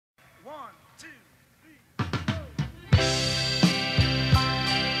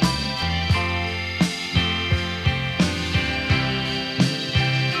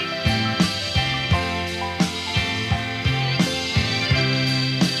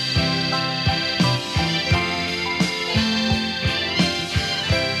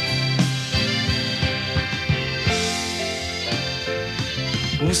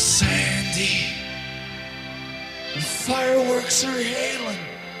larks are hailing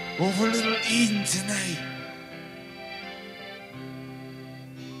over Little Eden tonight,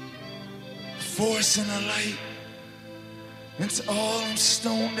 forcing a light into all them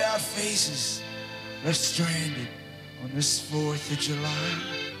stoned out faces left stranded on this 4th of July.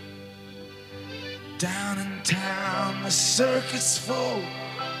 Down in town, the circuit's full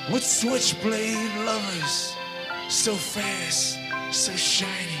with switchblade lovers, so fast, so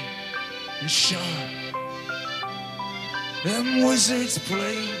shiny and sharp. Them wizards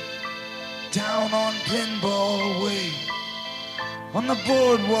play down on Pinball Way, on the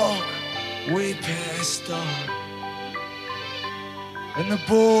boardwalk way past dark. And the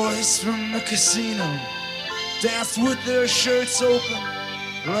boys from the casino dance with their shirts open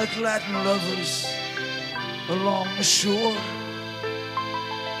like Latin lovers along the shore,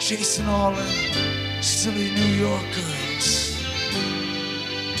 chasing all them silly New York girls.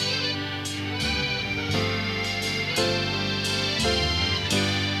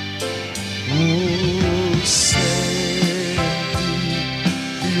 Oh, Sandy,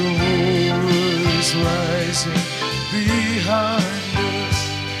 the auror's rising behind us.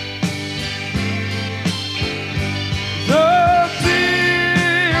 The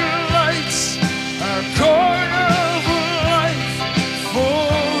beer lights are carnival life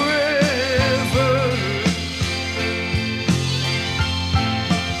forever.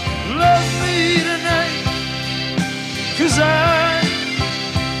 Love me tonight, 'cause I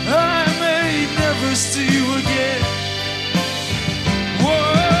may never see you again.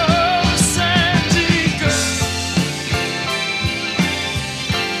 Whoa, Sandy girl.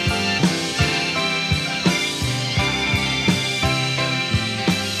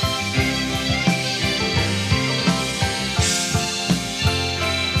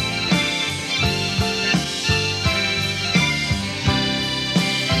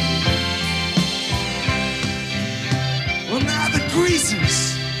 Well, now the greasers,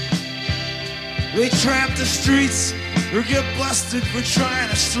 they tramp the streets or get busted for trying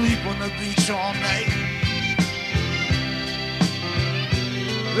to sleep on the beach all night.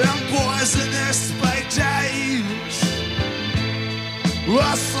 Them boys in their spiked heels,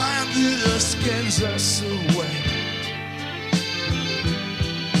 rustling through their skins are so wet.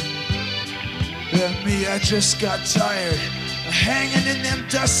 And me, I just got tired of hanging in them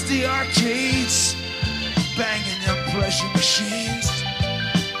dusty arcades, banging them pleasure machines,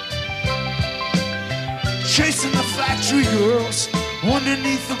 chasing the factory girls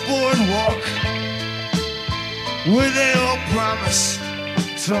underneath the boardwalk, where they all promise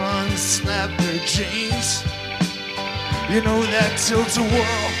to unsnap their jeans. You know that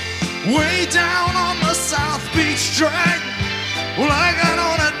tilt-a-whirl way down on the South Beach drag? Well, I got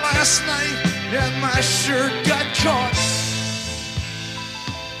on it last night and my shirt got caught.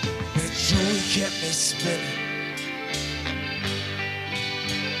 And Joey kept me spinning.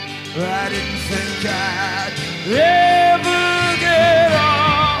 I didn't think I'd ever get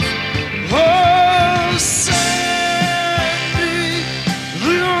off. Oh, Sandy,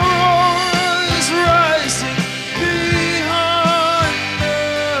 the aurora is rising behind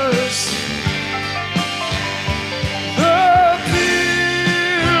us. The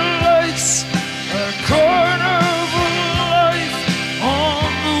beer lights are carnival life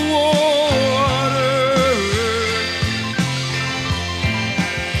on the water.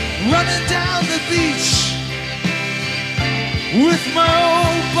 Running down the beach with my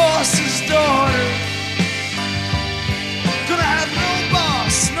old boss's daughter. Gonna have no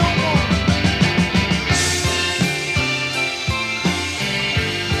boss no more.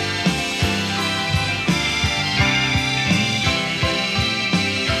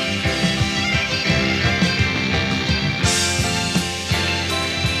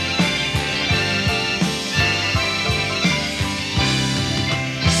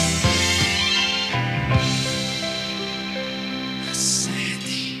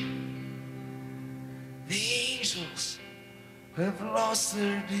 Have lost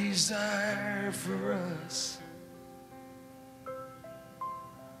their desire for us.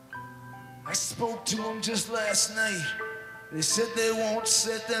 I spoke to them just last night. They said they won't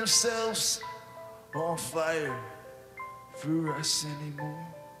set themselves on fire for us anymore.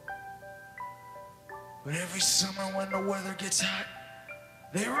 But every summer when the weather gets hot,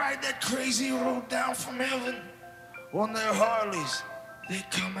 they ride that crazy road down from heaven on their Harleys. They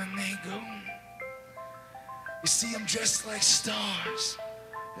come and they go. You see them dressed like stars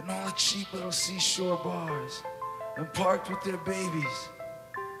in all the cheap little seashore bars, and parked with their babies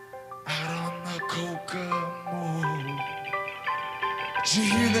out on the Kokomo. Did you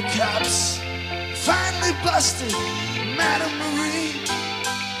hear the cops finally busted Madame Marie?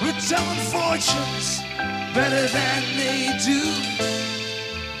 at telling fortunes better than they do.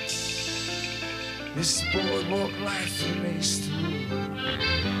 This boardwalk life remains through.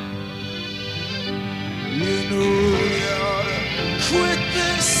 You know you ought to quit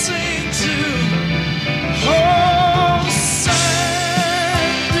this thing too. Oh, Sandy,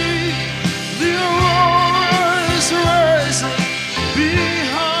 the aurora is rising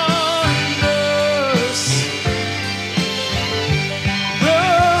behind us. The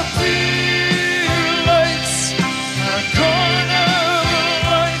fear lights are calling out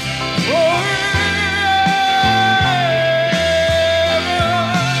light forever.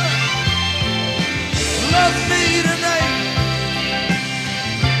 Love me tonight,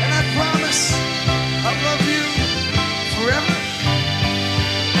 and I promise I'll love you forever.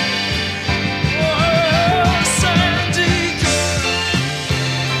 Oh, Sandy girl.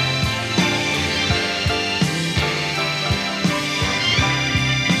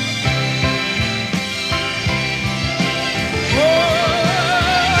 Oh,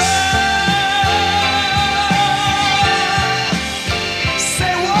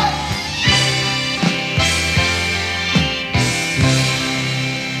 say what?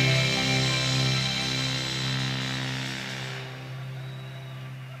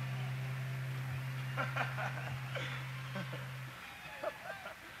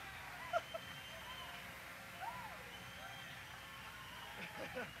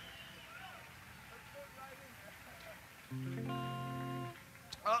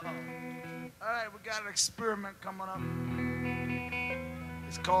 Uh-oh. All right, we got an experiment coming up.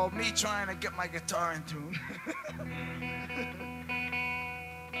 It's called me trying to get my guitar in tune.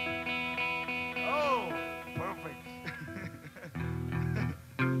 Oh, perfect.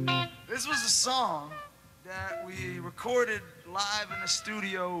 This was a song that we recorded live in the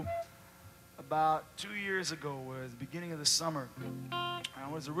studio about 2 years ago, at the beginning of the summer. I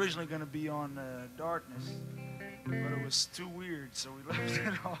was originally going to be on Darkness, but it was too weird, so we left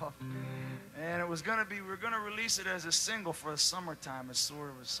it off. And it was going to be, we were going to release it as a single for the summertime. It's sort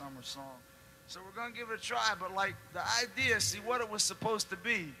of a summer song. So we're going to give it a try, but like the idea, see what it was supposed to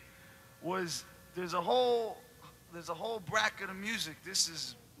be was there's a whole bracket of music. This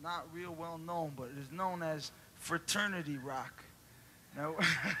is not real well known, but it is known as fraternity rock. Now,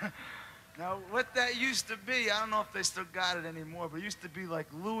 now what that used to be, I don't know if they still got it anymore, but it used to be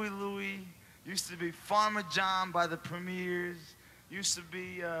like Louie Louie, used to be Farmer John by the Premiers, used to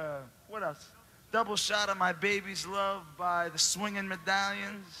be, what else? Double Shot of My Baby's Love by the Swingin'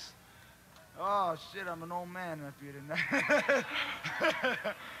 Medallions. Oh shit, I'm an old man up here tonight.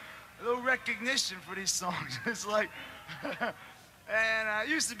 A little recognition for these songs. It's like, and it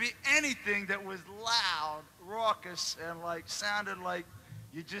used to be anything that was loud, raucous, and like sounded like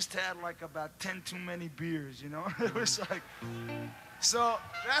you just had like about 10 too many beers, you know? It was like, so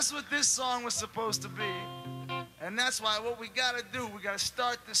that's what this song was supposed to be. And that's why what we gotta do, we gotta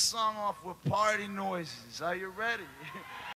start this song off with party noises. Are you ready?